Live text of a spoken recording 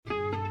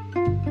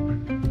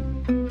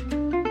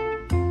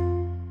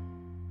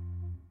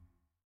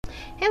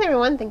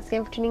everyone. Thanks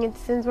again for tuning into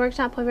Sin's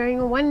Workshop. Hope you're having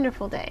a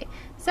wonderful day.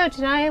 So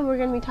tonight we're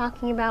going to be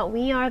talking about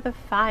We Are the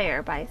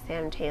Fire by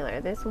Sam Taylor.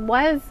 This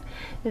was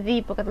the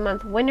Book of the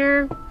Month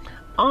winner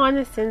on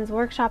the Sin's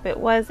Workshop. It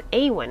was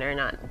a winner,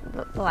 not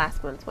the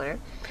last month's winner.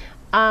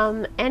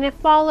 And it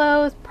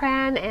follows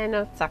Pran and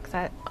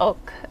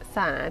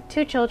Oksana,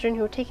 two children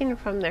who were taken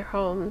from their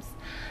homes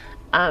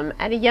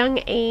at a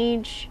young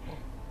age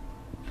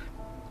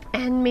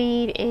and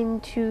made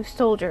into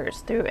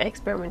soldiers through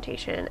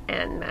experimentation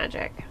and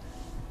magic.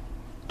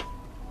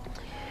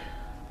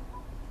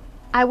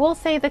 I will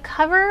say the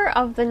cover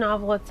of the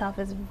novel itself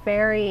is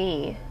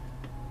very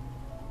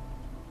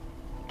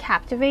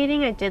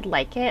captivating. I did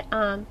like it,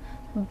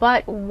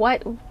 but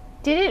what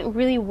didn't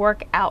really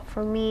work out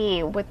for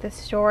me with the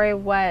story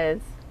was,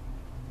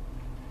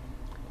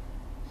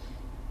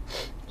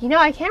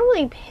 I can't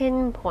really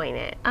pinpoint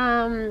it.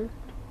 I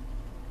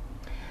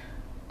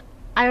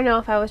don't know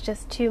if I was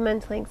just too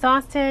mentally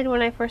exhausted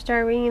when I first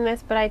started reading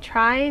this, but I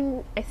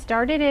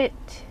started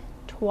it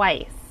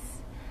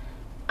twice.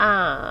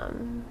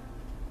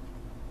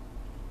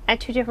 At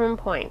two different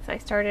points. I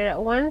started it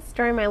once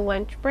during my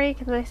lunch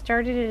break, and I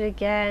started it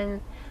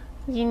again,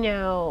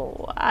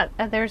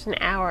 there's an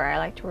hour I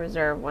like to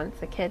reserve once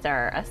the kids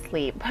are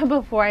asleep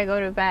before I go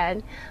to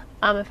bed.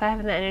 If I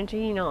have the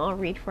energy, I'll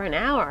read for an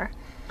hour,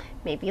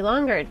 maybe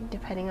longer,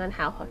 depending on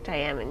how hooked I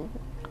am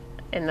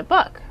in the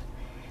book.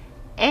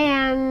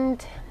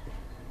 And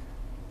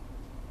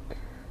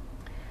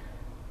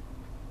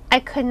I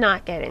could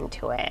not get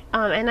into it.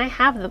 And I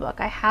have the book.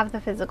 I have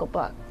the physical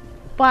book.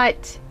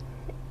 But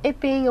it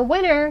being a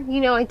winner,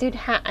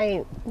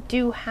 I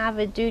do have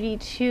a duty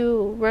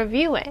to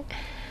review it.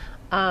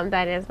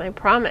 That is my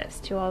promise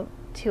to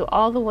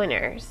all the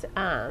winners.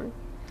 I'm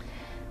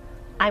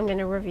going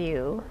to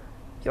review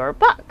your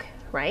book,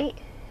 right?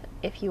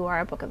 If you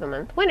are a Book of the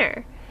Month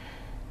winner.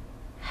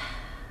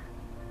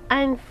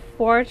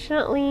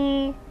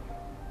 Unfortunately,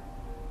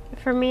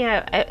 for me,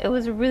 it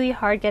was really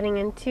hard getting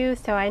into,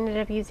 so I ended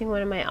up using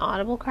one of my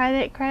Audible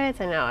credits.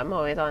 I know I'm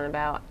always on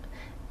about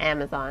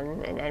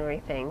Amazon and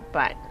everything,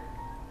 but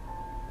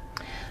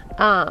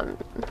I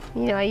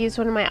used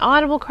one of my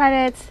Audible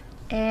credits,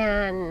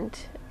 and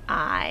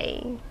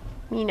I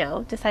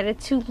decided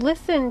to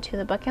listen to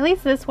the book. At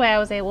least this way I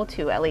was able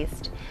to at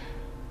least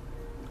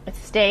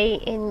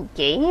stay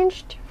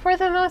engaged for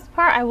the most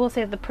part. I will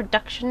say the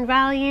production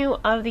value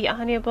of the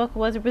audiobook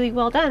was really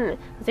well done. I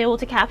was able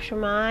to capture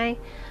my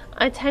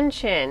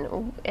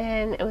attention,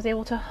 and it was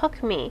able to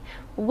hook me,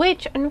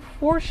 which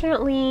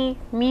unfortunately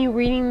me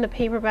reading the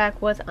paperback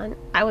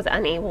I was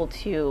unable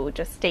to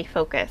just stay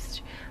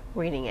focused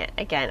reading it.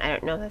 Again, I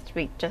don't know if that's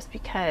just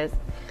because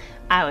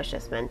I was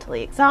just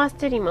mentally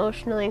exhausted,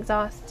 emotionally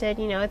exhausted.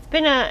 It's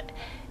been a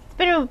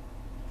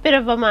bit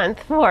of a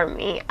month for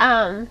me.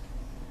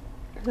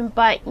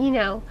 But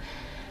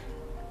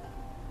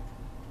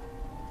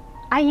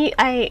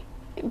I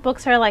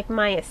books are like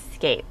my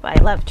escape. I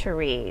love to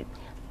read.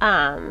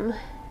 So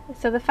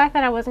the fact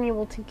that I wasn't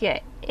able to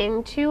get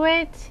into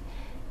it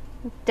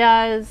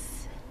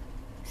does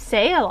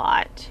say a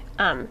lot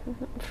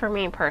for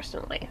me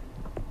personally.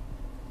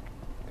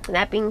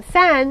 That being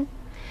said,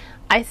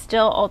 I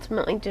still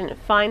ultimately didn't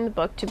find the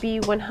book to be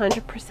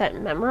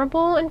 100%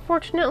 memorable,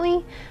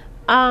 unfortunately.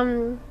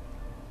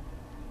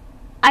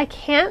 I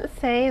can't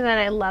say that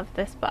I love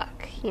this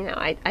book.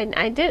 I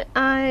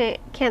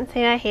can't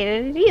say I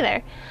hated it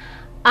either.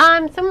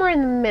 Somewhere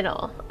in the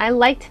middle. I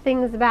liked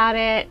things about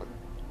it,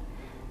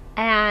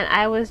 and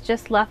I was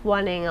just left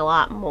wanting a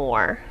lot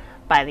more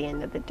by the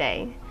end of the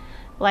day.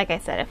 Like I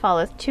said, it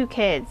follows two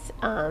kids,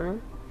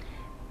 and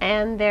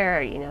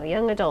they're,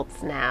 young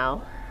adults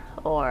now,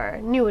 or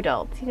new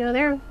adults.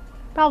 They're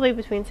probably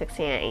between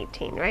 16 and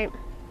 18, right?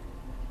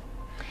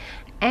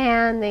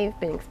 And they've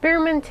been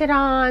experimented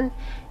on.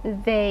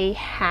 They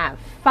have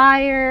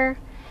fire,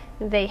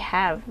 they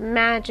have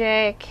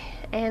magic,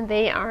 and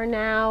they are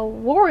now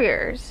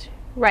warriors,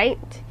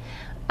 right?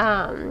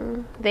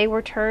 They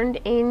were turned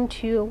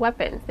into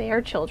weapons. They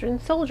are children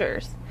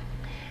soldiers.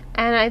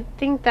 And I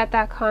think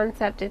that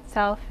concept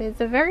itself is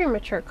a very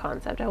mature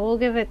concept. I will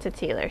give it to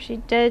Taylor. She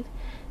did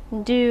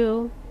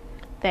do,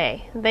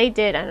 they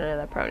did, I don't know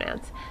the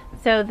pronouns.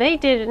 So they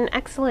did an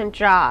excellent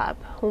job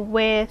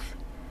with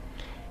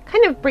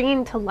kind of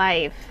bringing to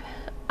life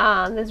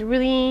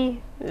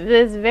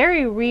this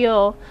very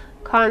real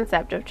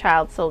concept of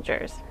child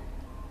soldiers.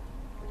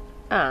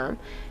 And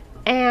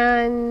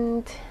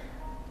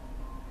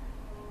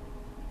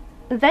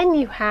then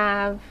you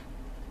have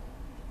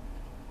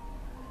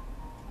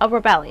a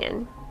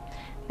rebellion.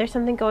 There's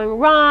something going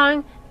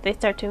wrong. They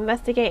start to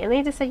investigate, and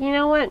they just say, you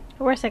know what?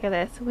 We're sick of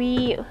this.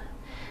 We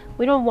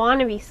don't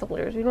want to be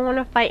soldiers. We don't want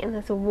to fight in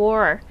this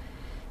war.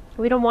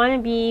 We don't want to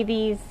be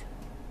these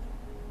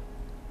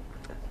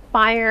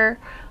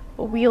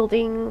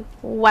fire-wielding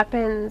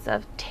weapons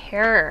of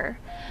terror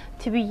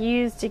to be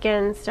used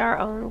against our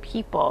own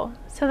people.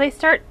 So they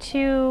start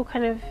to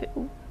kind of,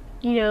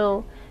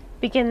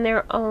 begin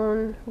their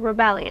own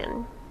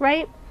rebellion,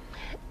 right?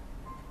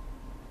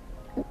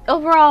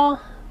 Overall,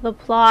 the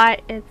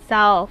plot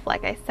itself,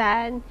 like I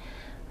said,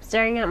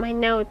 staring at my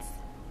notes,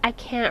 I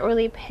can't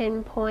really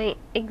pinpoint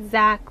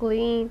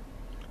exactly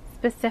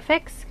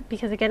specifics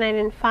because, again, I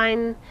didn't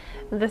find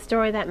the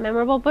story that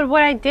memorable. But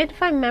what I did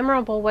find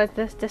memorable was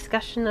this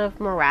discussion of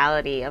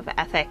morality, of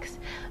ethics,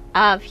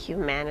 of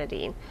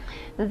humanity.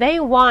 They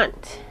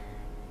want,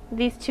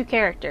 these two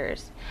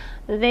characters,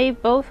 they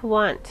both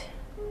want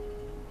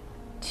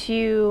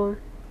to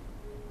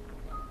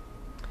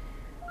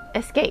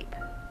escape,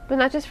 but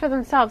not just for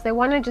themselves. They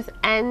want to just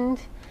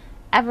end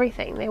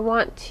everything. They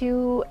want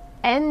to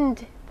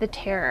end the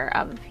terror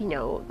of,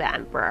 the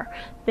emperor.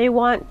 They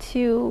want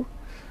to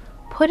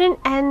put an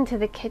end to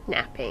the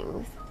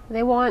kidnappings.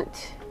 They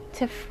want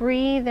to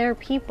free their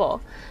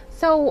people.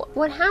 So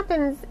what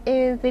happens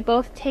is they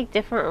both take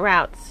different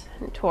routes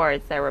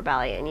towards their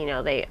rebellion.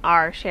 They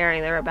are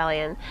sharing their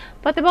rebellion,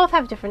 but they both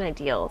have different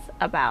ideals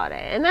about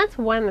it. And that's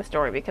when the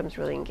story becomes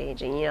really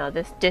engaging.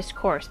 This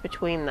discourse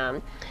between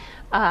them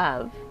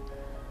of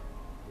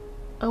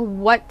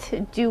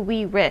what do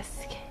we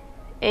risk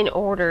in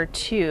order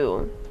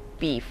to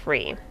be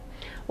free?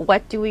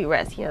 What do we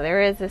risk?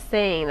 There is a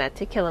saying that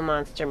to kill a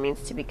monster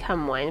means to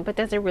become one, but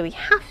does it really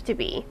have to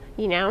be?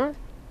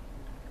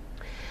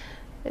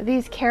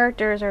 These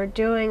characters are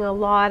doing a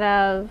lot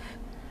of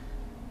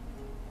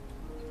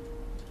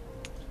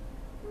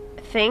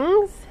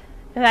things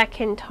that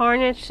can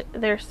tarnish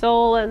their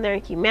soul and their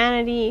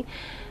humanity.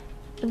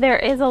 There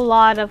is a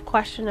lot of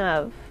question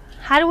of,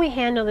 how do we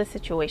handle this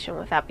situation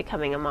without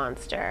becoming a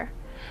monster?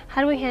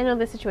 How do we handle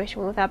this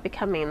situation without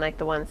becoming like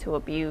the ones who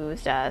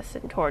abused us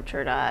and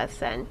tortured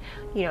us and,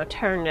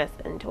 turned us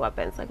into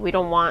weapons? Like, we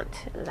don't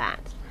want that.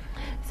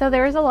 So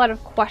there is a lot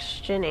of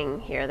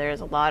questioning here.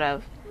 There's a lot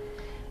of,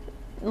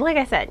 like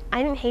I said,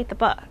 I didn't hate the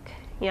book.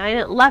 I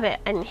didn't love it.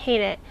 I didn't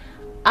hate it.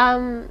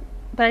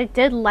 But I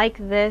did like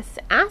this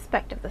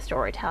aspect of the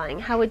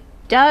storytelling, how it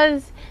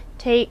does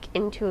take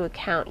into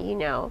account,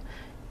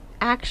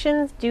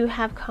 actions do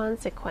have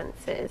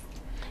consequences.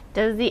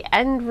 Does the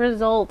end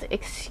result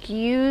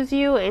excuse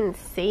you and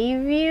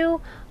save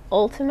you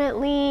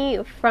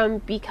ultimately from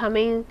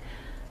becoming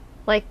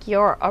like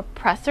your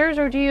oppressors,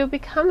 or do you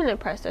become an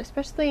oppressor?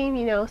 Especially,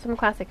 some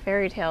classic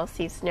fairy tales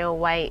see Snow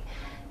White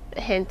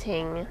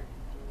hinting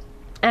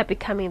at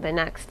becoming the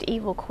next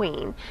evil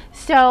queen.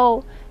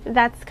 So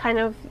that's kind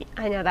of,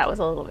 I know that was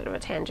a little bit of a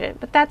tangent,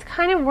 but that's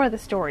kind of where the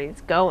story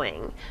is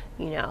going,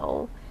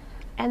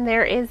 And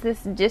there is this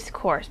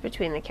discourse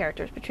between the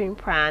characters, between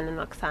Pran and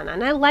Oksana.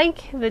 And I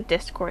like the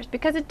discourse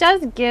because it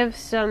does give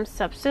some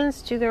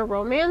substance to their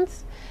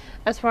romance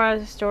as far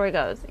as the story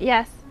goes.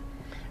 Yes,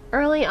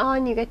 early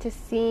on you get to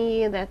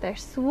see that they're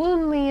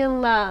swoonly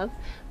in love,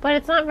 but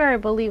it's not very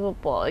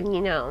believable,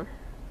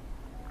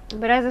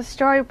 But as the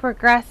story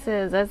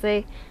progresses, as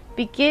they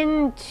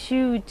begin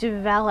to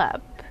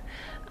develop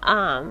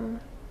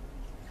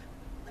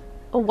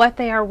what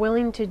they are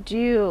willing to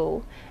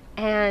do,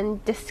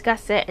 and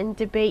discuss it and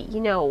debate,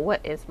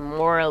 what is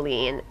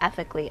morally and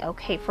ethically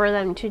okay for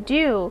them to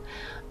do,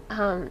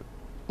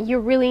 you're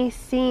really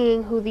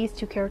seeing who these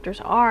two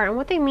characters are and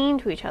what they mean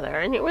to each other.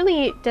 And it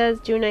really does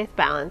do a nice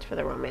balance for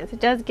the romance. It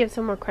does give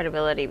some more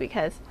credibility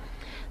because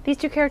these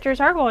two characters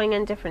are going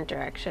in different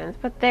directions,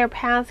 but their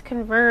paths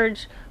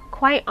converge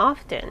quite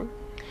often,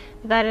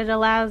 that it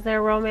allows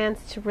their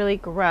romance to really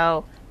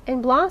grow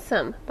and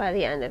blossom by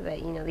the end of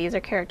it. These are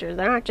characters,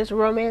 they're not just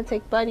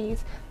romantic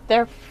buddies,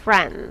 they're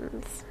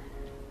friends.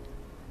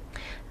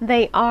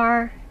 They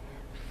are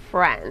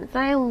friends.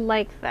 I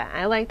like that.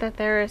 I like that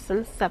there is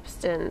some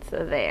substance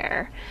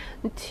there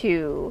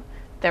to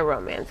their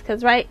romance.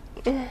 Because,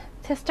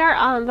 to start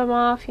on them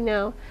off,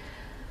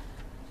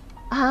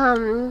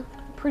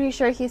 pretty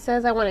sure he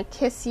says, I want to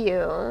kiss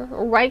you,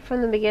 right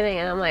from the beginning.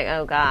 And I'm like,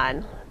 oh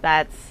God,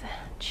 that's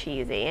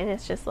cheesy. And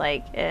it's just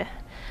like, come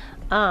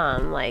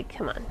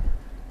on.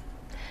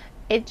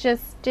 It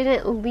just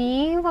didn't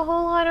leave a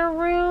whole lot of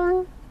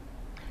room,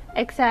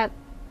 except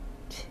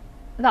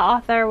the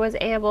author was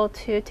able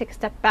to take a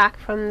step back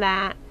from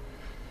that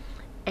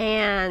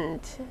and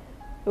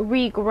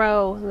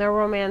regrow their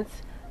romance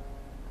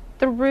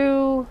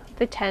through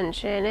the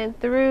tension and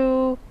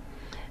through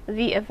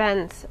the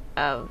events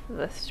of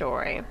the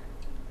story.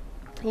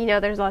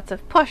 There's lots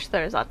of push,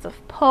 there's lots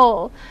of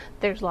pull,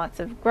 there's lots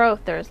of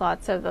growth, there's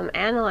lots of them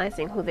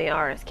analyzing who they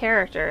are as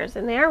characters,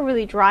 and they are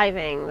really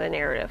driving the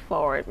narrative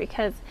forward,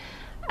 because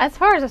as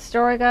far as the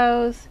story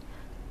goes,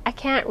 I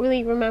can't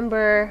really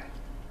remember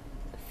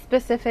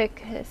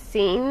specific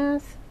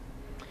scenes,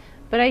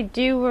 but I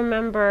do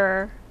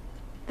remember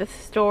the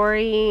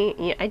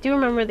story. I do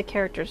remember the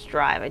characters'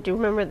 drive. I do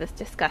remember this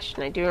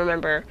discussion. I do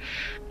remember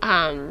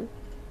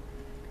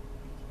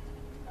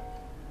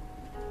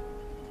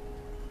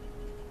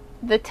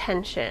the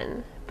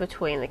tension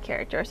between the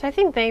characters. I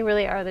think they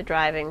really are the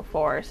driving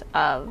force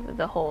of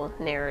the whole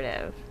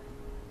narrative.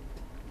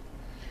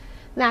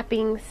 That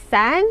being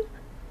said,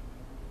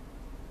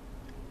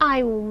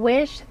 I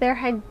wish there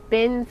had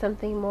been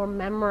something more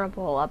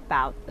memorable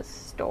about the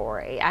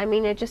story. I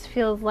mean, it just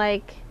feels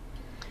like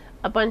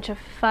a bunch of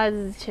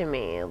fuzz to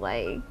me.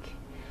 Like,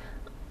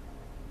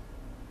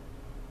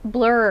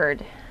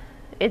 blurred.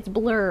 It's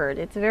blurred.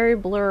 It's very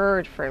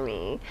blurred for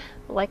me.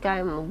 Like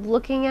I'm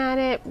looking at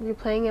it,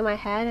 replaying in my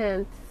head,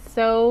 and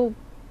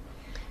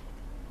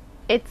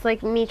it's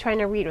like me trying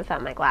to read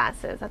without my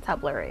glasses. That's how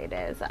blurry it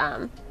is.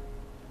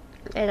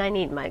 And I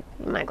need my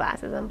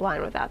glasses. I'm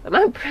blind without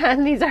them.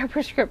 These are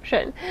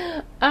prescription.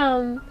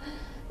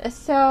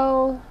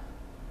 So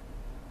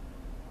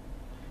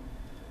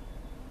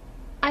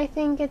I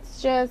think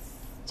it's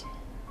just,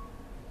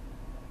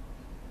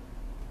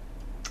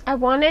 I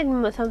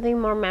wanted something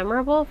more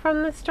memorable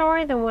from the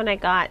story than what I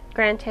got.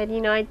 Granted,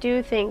 I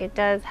do think it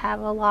does have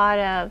a lot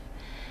of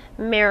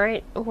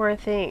merit, a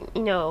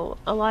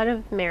lot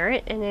of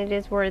merit, and it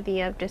is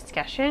worthy of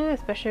discussion,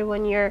 especially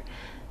when you're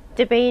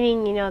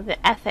debating, the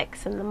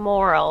ethics and the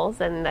morals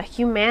and the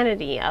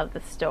humanity of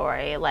the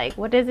story. Like,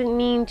 what does it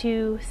mean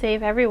to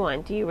save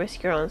everyone? Do you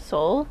risk your own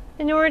soul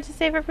in order to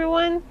save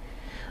everyone?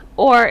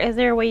 Or is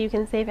there a way you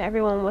can save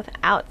everyone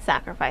without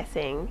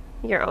sacrificing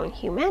your own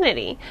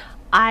humanity?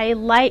 I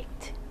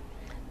liked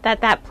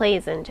that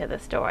plays into the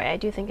story. I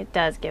do think it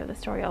does give the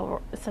story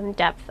some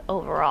depth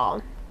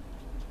overall.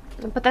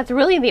 But that's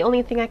really the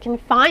only thing I can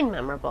find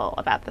memorable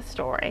about the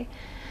story.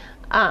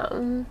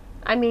 When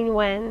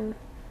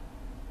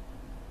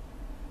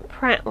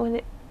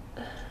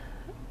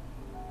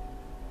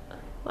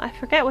I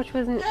forget which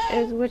was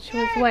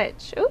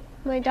which. Ooh,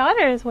 my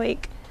daughter is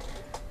awake.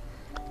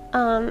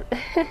 Gotta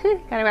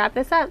wrap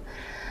this up.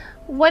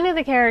 One of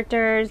the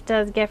characters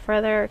does get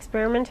further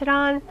experimented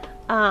on,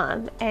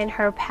 and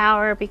her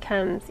power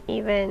becomes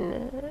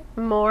even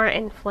more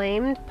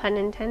inflamed, pun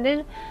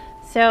intended.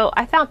 So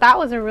I thought that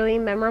was a really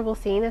memorable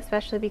scene,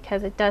 especially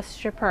because it does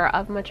strip her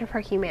of much of her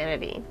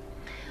humanity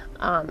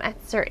at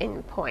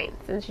certain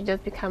points, and she does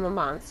become a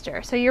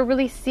monster. So you're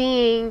really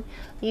seeing,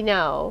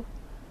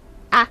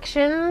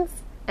 actions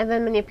and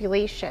then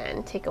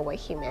manipulation take away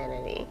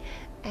humanity.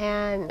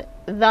 And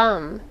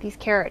these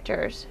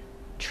characters,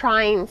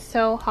 trying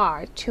so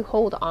hard to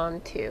hold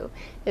on to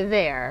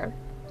their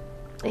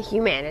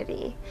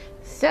humanity.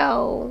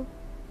 So,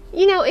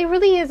 it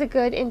really is a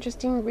good,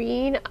 interesting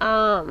read.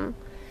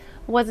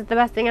 Was it the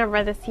best thing I've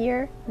read this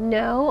year?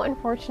 No,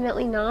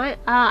 unfortunately not.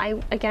 I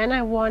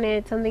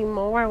wanted something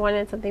more. I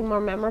wanted something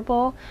more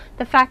memorable.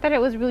 The fact that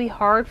it was really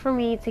hard for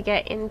me to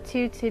get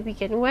into to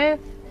begin with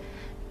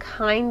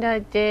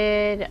kinda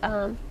did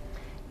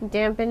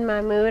dampen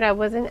my mood. I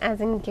wasn't as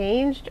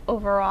engaged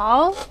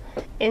overall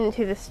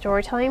into the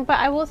storytelling, but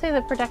I will say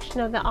the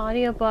production of the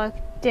audiobook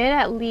did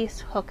at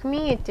least hook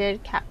me. It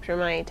did capture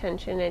my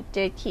attention. It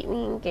did keep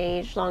me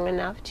engaged long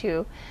enough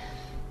to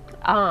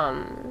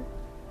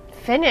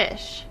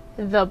finish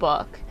the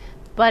book.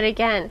 But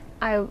again,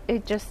 I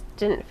just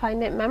didn't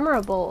find it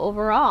memorable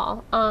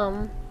overall.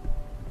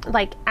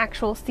 Like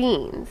actual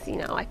scenes,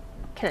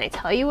 can I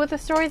tell you what the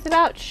story's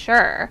about?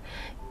 Sure.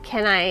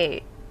 Can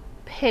I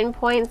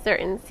pinpoint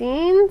certain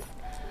scenes?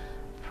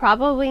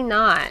 Probably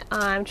not.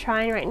 I'm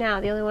trying right now.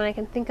 The only one I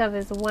can think of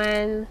is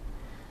when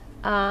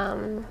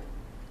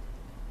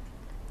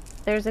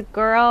there's a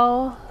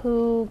girl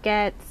who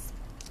gets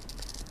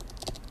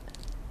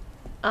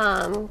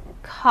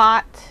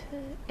caught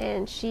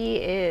and she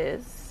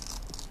is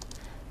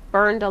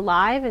burned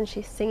alive and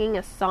she's singing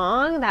a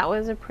song. That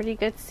was a pretty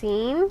good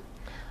scene.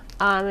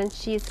 And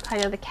she's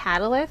kind of the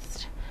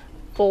catalyst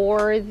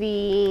for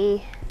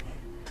the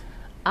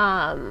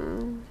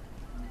Pran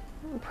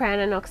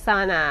and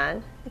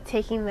Oksana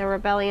taking the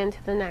rebellion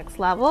to the next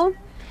level.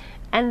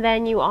 And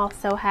then you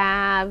also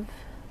have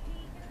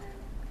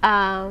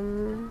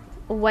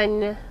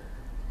when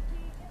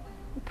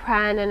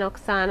Pran and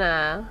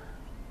Oksana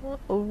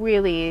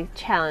really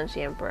challenge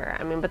the Emperor.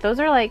 But those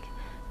are like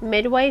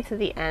midway to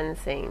the end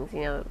things,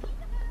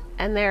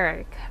 and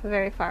they're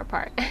very far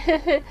apart.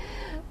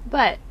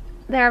 But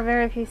there are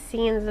very few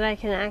scenes that I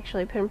can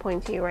actually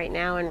pinpoint to you right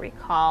now and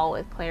recall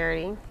with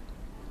clarity.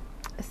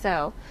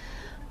 So,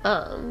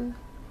 and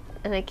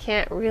I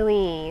can't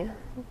really,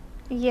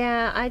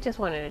 I just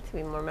wanted it to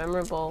be more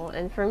memorable.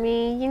 And for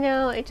me,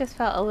 it just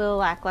felt a little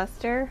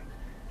lackluster,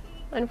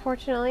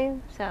 unfortunately.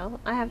 So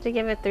I have to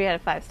give it 3 out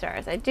of 5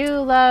 stars. I do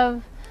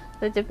love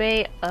the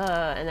debate,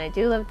 and I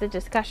do love the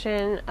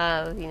discussion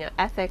of,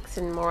 ethics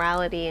and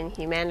morality and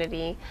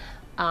humanity.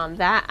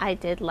 That I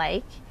did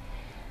like,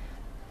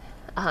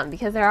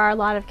 because there are a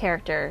lot of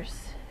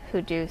characters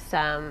who do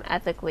some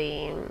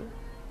ethically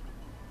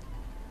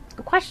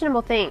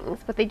questionable things,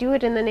 but they do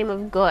it in the name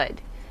of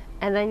good.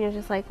 And then you're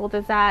just like, well,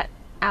 does that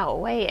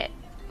outweigh it?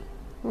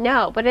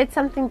 No, but it's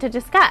something to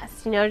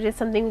discuss. It is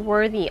something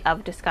worthy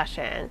of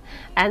discussion.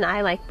 And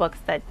I like books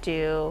that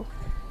do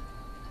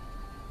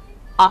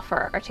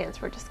offer a chance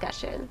for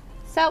discussion.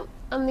 So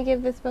I'm going to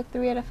give this book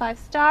 3 out of 5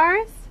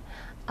 stars.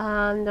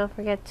 Don't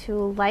forget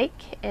to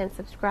like and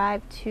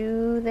subscribe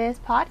to this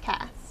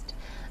podcast.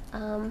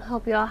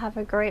 Hope you all have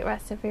a great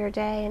rest of your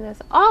day. And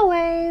as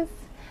always,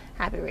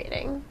 happy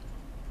reading.